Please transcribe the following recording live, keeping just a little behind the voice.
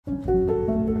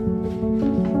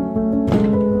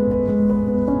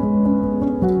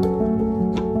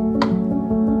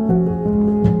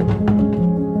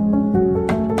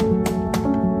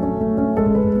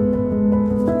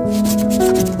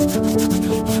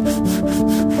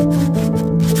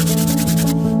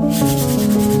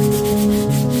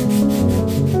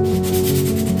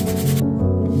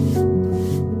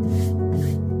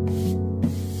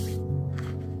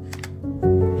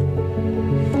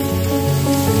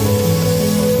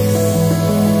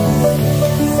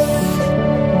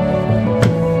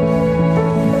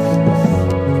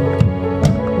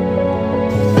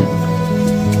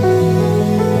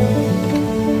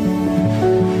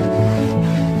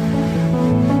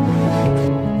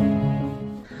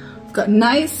Got a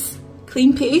nice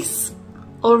clean piece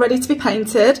all ready to be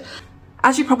painted.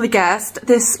 As you probably guessed,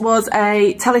 this was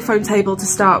a telephone table to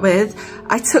start with.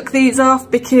 I took these off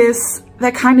because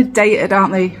they're kind of dated,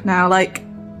 aren't they now? Like,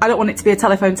 I don't want it to be a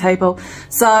telephone table.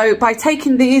 So by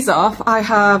taking these off, I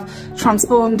have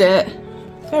transformed it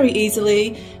very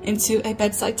easily into a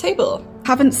bedside table.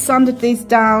 Haven't sanded these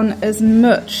down as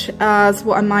much as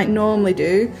what I might normally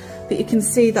do, but you can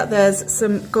see that there's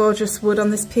some gorgeous wood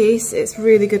on this piece. It's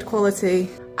really good quality.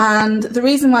 And the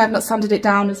reason why I've not sanded it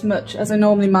down as much as I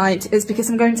normally might is because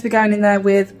I'm going to be going in there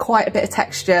with quite a bit of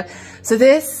texture. So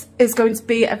this is going to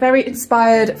be a very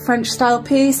inspired French style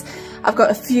piece. I've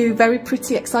got a few very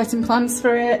pretty exciting plans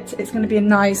for it. It's going to be a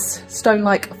nice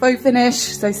stone-like faux finish,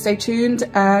 so stay tuned,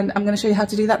 and I'm going to show you how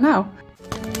to do that now.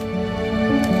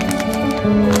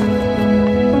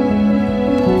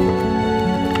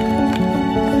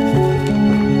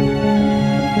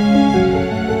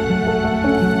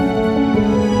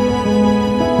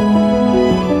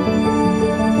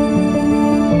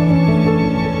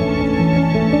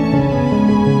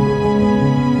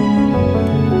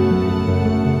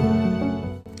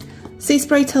 Sea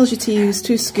Spray tells you to use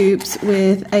 2 scoops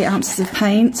with 8 ounces of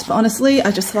paint, but honestly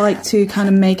I just like to kind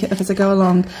of make it up as I go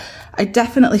along. I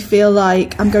definitely feel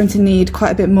like I'm going to need quite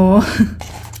a bit more,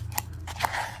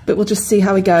 but we'll just see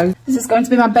how we go. This is going to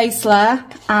be my base layer,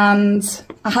 and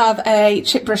I have a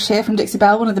chip brush here from Dixie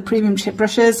Belle, one of the premium chip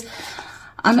brushes.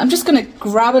 And I'm just going to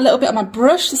grab a little bit on my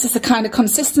brush. This is the kind of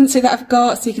consistency that I've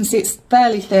got, so you can see it's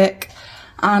fairly thick.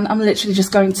 And I'm literally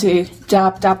just going to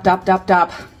dab, dab, dab, dab, dab.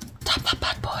 Dab that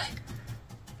bad boy.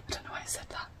 I don't know why I said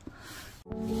that.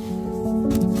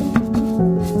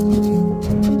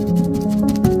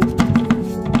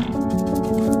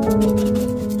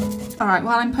 Alright,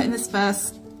 while I'm putting this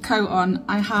first coat on,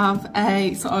 I have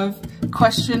a sort of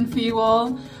question for you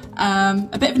all.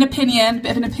 A bit of an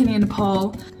opinion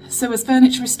poll. So as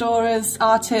furniture restorers,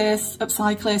 artists,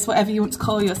 upcyclists, whatever you want to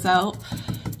call yourself,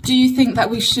 do you think that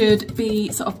we should be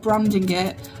sort of branding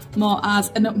it more as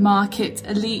an upmarket,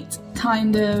 elite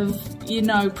kind of, you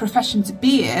know, profession to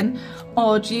be in?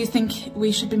 Or do you think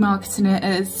we should be marketing it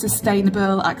as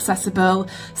sustainable, accessible,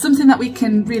 something that we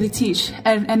can really teach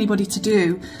anybody to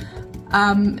do?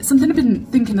 Something I've been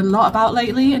thinking a lot about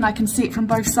lately, and I can see it from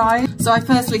both sides. So I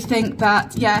firstly think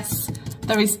that yes,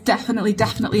 there is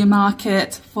definitely a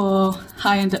market for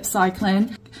high-end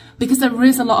upcycling, because there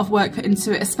is a lot of work put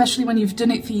into it, especially when you've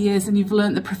done it for years and you've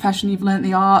learnt the profession, you've learnt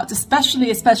the art,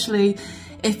 especially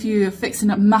if you're fixing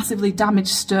up massively damaged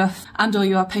stuff and or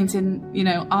you are painting, you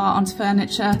know, art onto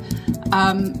furniture,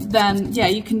 then yeah,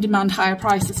 you can demand higher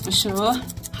prices for sure.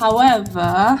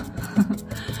 However,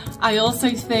 I also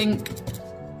think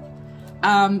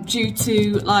due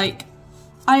to, like,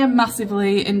 I am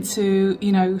massively into,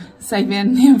 you know,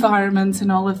 saving the environment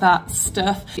and all of that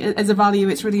stuff. As a value,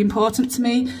 it's really important to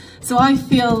me. So I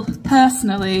feel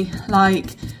personally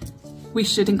like we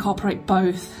should incorporate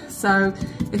both. So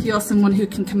if you're someone who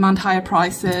can command higher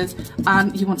prices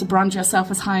and you want to brand yourself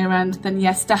as higher end, then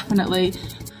yes, definitely.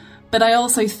 But I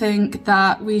also think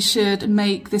that we should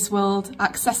make this world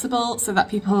accessible so that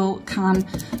people can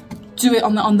do it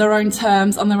on their own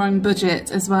terms, on their own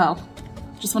budget as well.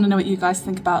 Just want to know what you guys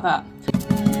think about that.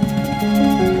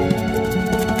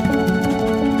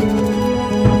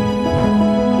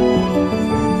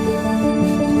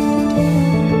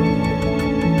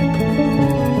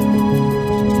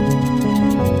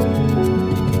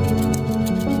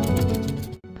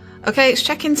 Okay, it's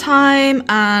check-in time,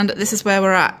 and this is where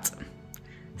we're at.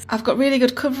 I've got really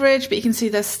good coverage, but you can see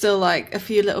there's still like a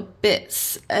few little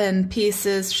bits and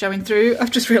pieces showing through.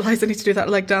 I've just realised I need to do that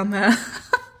leg down there.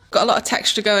 Got a lot of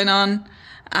texture going on,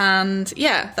 and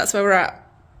yeah, that's where we're at.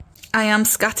 I am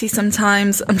scatty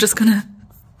sometimes. I'm just gonna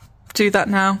do that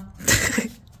now.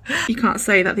 You can't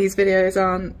say that these videos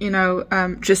aren't, you know,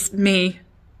 just me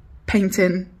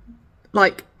painting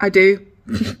like I do.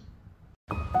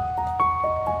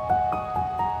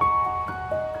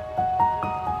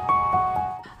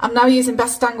 I'm now using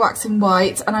Best Dang Wax in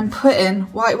white, and I'm putting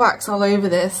white wax all over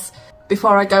this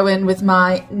before I go in with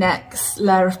my next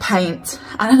layer of paint.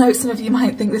 And I know some of you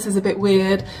might think this is a bit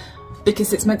weird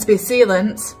because it's meant to be a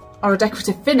sealant or a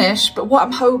decorative finish, but what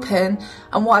I'm hoping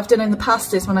and what I've done in the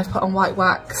past is when I've put on white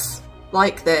wax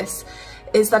like this,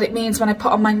 is that it means when I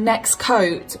put on my next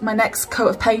coat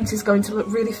of paint is going to look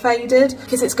really faded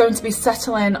because it's going to be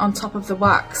settling on top of the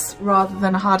wax rather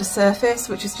than a harder surface,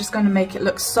 which is just going to make it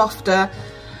look softer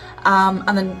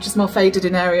and then just more faded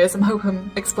in areas. I'm hoping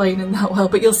I'm explaining that well,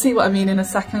 but you'll see what I mean in a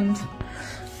second.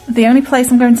 The only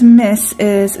place I'm going to miss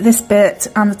is this bit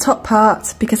and the top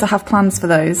part because I have plans for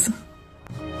those.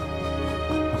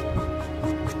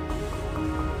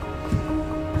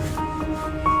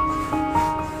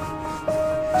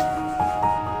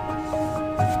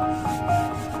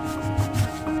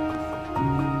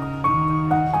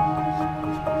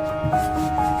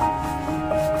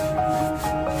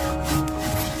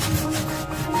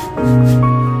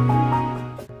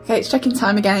 Okay, it's check-in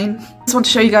time again. I just want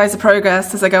to show you guys the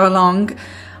progress as I go along.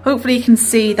 Hopefully you can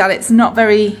see that it's not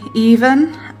very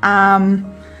even,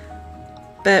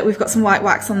 but we've got some white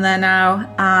wax on there now,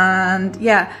 and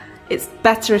yeah, it's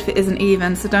better if it isn't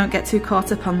even, so don't get too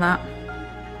caught up on that.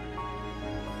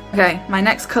 Okay, my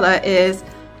next colour is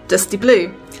Dusty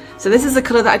Blue. So this is a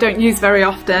colour that I don't use very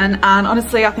often, and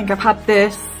honestly I think I've had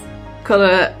this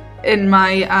colour in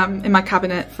my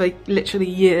cabinet for literally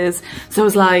years, so I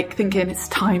was like thinking it's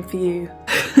time for you.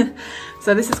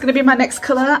 So this is going to be my next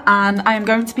colour, and I am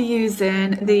going to be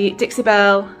using the Dixie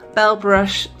Belle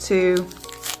Brush to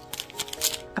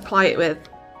apply it with.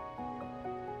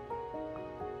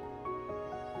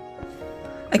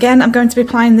 Again, I'm going to be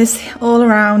applying this all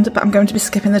around, but I'm going to be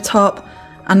skipping the top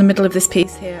and the middle of this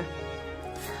piece here.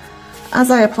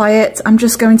 As I apply it, I'm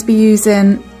just going to be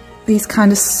using these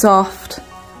kind of soft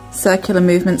circular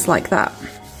movements like that.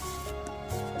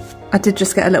 I did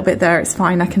just get a little bit there, it's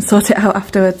fine, I can sort it out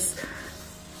afterwards.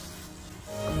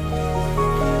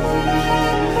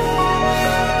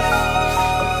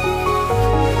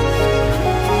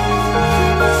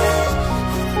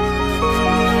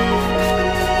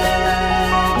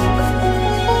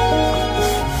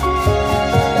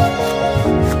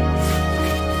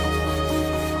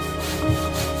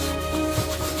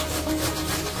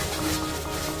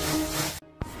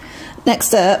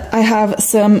 Next up, I have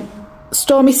some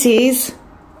Stormy Seas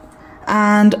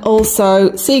and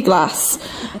also Sea Glass,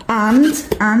 and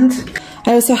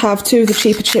I also have two of the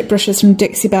cheaper chip brushes from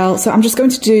Dixie Belle. So I'm just going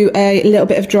to do a little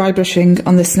bit of dry brushing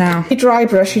on this now. A dry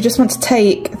brush, you just want to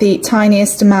take the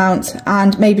tiniest amount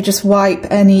and maybe just wipe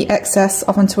any excess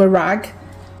off onto a rag.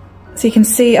 So you can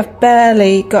see I've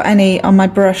barely got any on my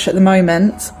brush at the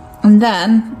moment, and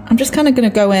then I'm just kind of going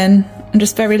to go in and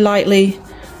just very lightly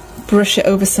brush it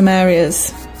over some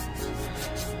areas.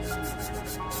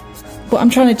 What I'm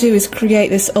trying to do is create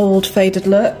this old faded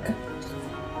look.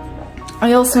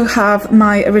 I also have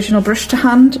my original brush to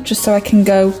hand, just so I can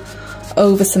go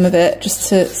over some of it, just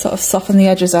to sort of soften the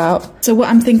edges out. So what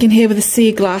I'm thinking here with the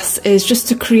Sea Glass is just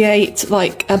to create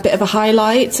like a bit of a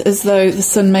highlight, as though the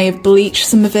sun may have bleached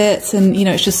some of it, and you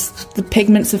know, it's just the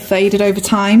pigments have faded over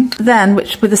time. Then,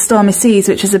 with the Stormy Seas,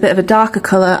 which is a bit of a darker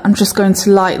colour, I'm just going to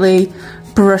lightly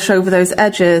brush over those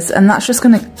edges, and that's just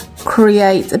going to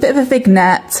create a bit of a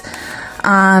vignette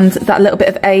and that little bit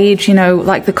of age, you know,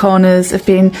 like the corners have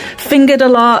been fingered a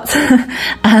lot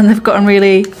and they've gotten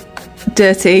really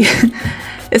dirty.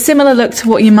 A similar look to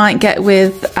what you might get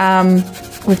with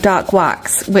dark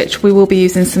wax, which we will be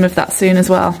using some of that soon as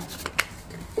well.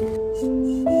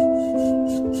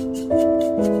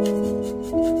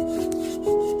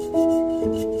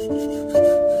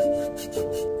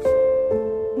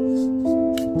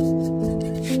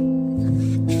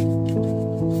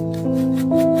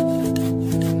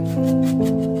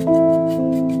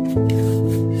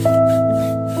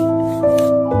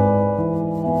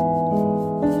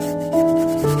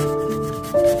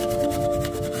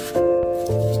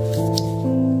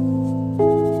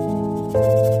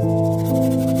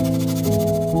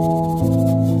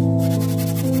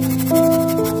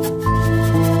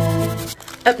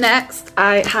 Up next,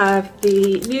 I have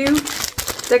the new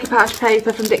decoupage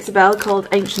paper from Dixie Belle called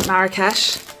Ancient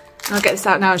Marakesh, and I'll get this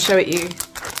out now and show it you.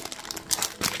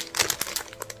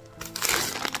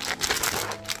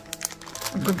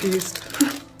 I'm confused.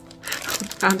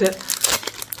 Found it.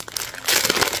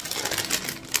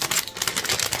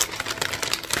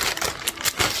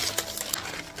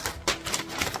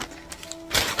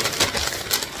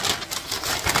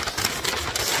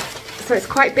 So it's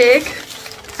quite big,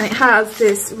 and it has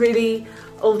this really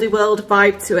oldie world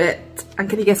vibe to it. And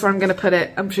can you guess where I'm going to put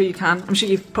it? I'm sure you can. I'm sure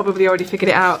you've probably already figured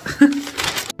it out.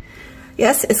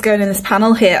 Yes, it's going in this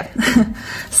panel here.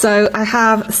 So I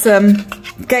have some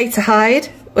Gator Hide,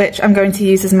 which I'm going to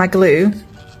use as my glue.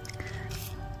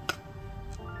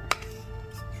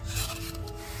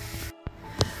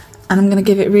 And I'm going to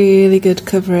give it really good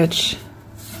coverage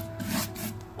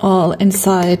all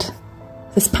inside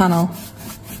this panel.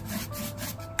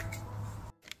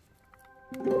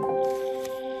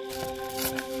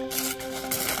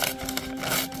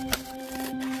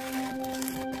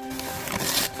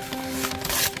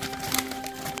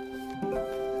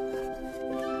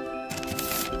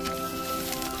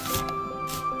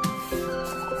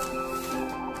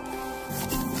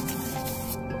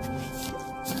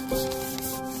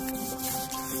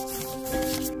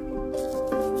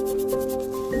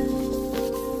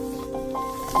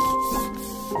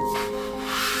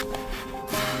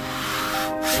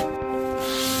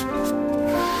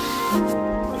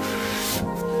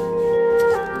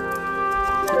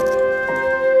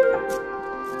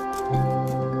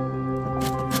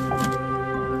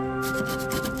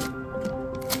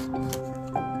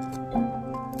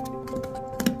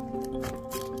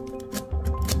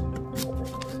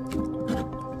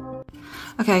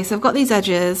 Okay, so I've got these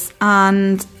edges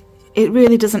and it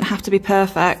really doesn't have to be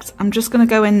perfect. I'm just going to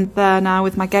go in there now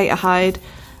with my Gator Hide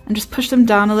and just push them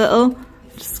down a little,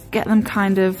 just get them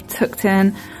kind of tucked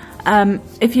in.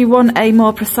 If you want a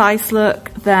more precise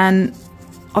look, then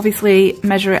obviously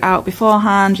measure it out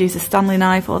beforehand, use a Stanley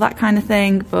knife or that kind of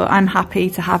thing, but I'm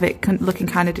happy to have it looking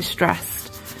kind of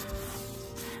distressed.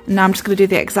 And now I'm just going to do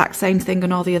the exact same thing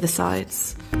on all the other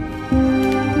sides.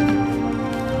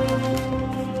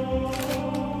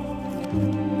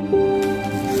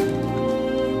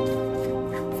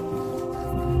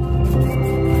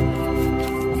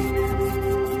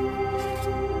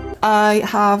 I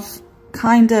have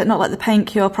kind of not let the paint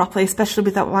cure properly, especially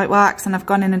with that white wax, and I've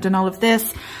gone in and done all of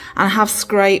this, and I have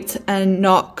scraped and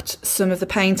knocked some of the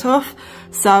paint off,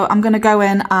 so I'm going to go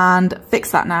in and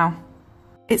fix that now.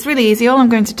 It's really easy. All I'm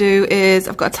going to do is,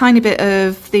 I've got a tiny bit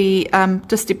of the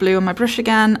dusty blue on my brush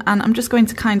again, and I'm just going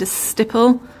to kind of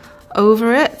stipple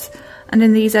over it, and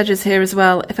in these edges here as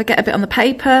well. If I get a bit on the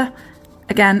paper,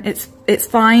 again, it's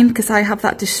fine because I have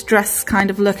that distress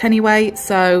kind of look anyway,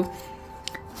 so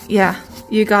yeah,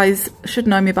 you guys should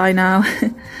know me by now.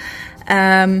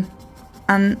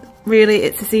 And really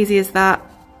it's as easy as that.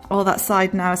 All that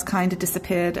side now has kind of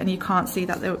disappeared and you can't see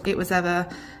that it was ever,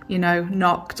 you know,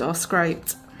 knocked or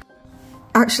scraped.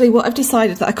 Actually, what I've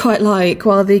decided that I quite like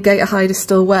while the Gator Hide is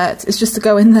still wet is just to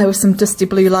go in there with some dusty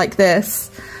blue like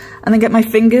this and then get my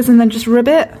fingers and then just rub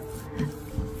it.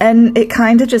 And it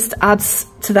kind of just adds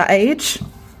to that age,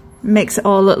 makes it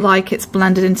all look like it's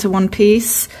blended into one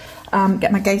piece.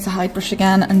 Get my Gator Hide brush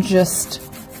again and just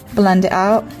blend it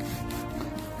out.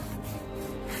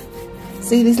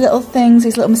 See, these little things,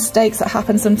 these little mistakes that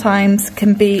happen sometimes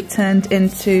can be turned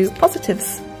into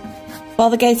positives. While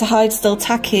the Gator Hide's still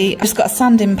tacky, I've just got a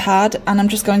sanding pad and I'm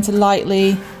just going to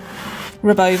lightly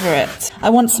rub over it. I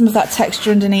want some of that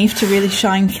texture underneath to really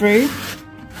shine through.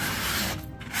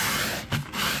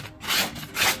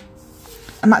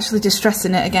 I'm actually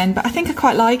distressing it again, but I think I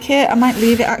quite like it. I might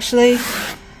leave it actually.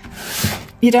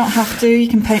 You don't have to, you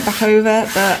can paint back over,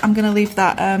 but I'm going to leave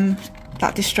that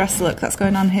that distress look that's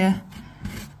going on here.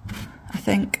 I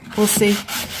think. We'll see.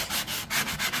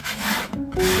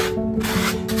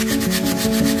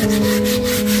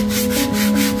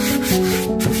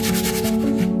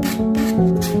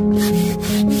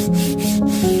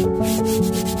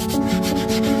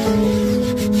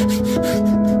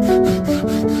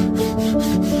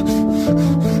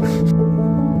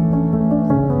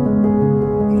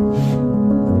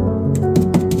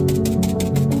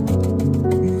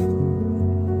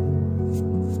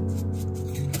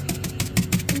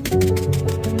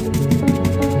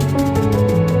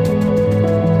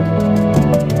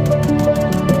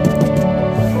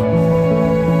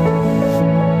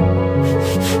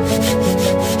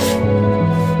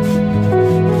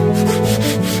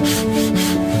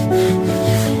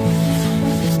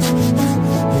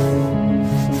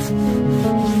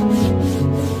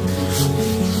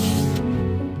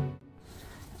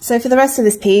 So for the rest of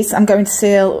this piece, I'm going to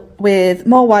seal with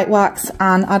more white wax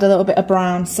and add a little bit of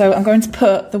brown. So I'm going to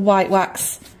put the white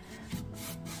wax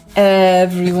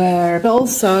everywhere. But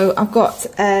also I've got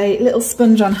a little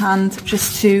sponge on hand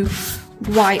just to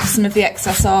wipe some of the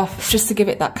excess off, just to give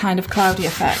it that kind of cloudy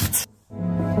effect.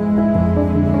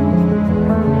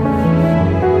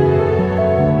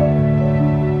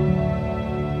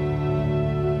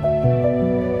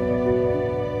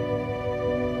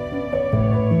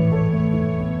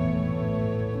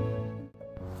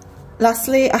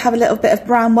 Lastly, I have a little bit of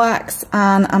brown wax,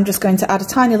 and I'm just going to add a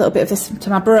tiny little bit of this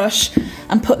to my brush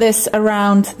and put this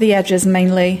around the edges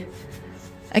mainly.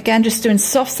 Again, just doing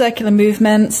soft circular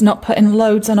movements, not putting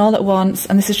loads on all at once,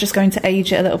 and this is just going to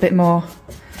age it a little bit more.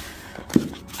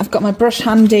 I've got my brush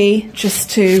handy just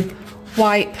to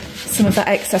wipe some of that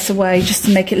excess away, just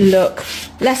to make it look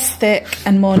less thick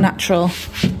and more natural.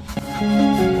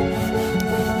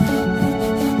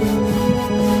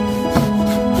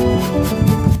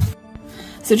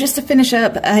 So just to finish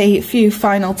up a few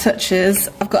final touches,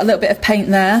 I've got a little bit of paint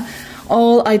there.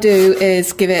 All I do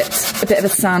is give it a bit of a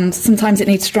sand. Sometimes it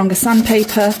needs stronger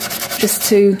sandpaper, just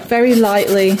to very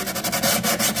lightly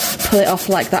pull it off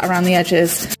like that around the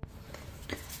edges.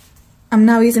 I'm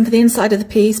now using for the inside of the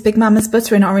piece Big Mama's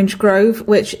Butter in Orange Grove,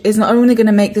 which is not only going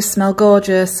to make this smell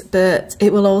gorgeous, but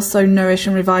it will also nourish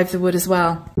and revive the wood as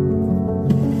well.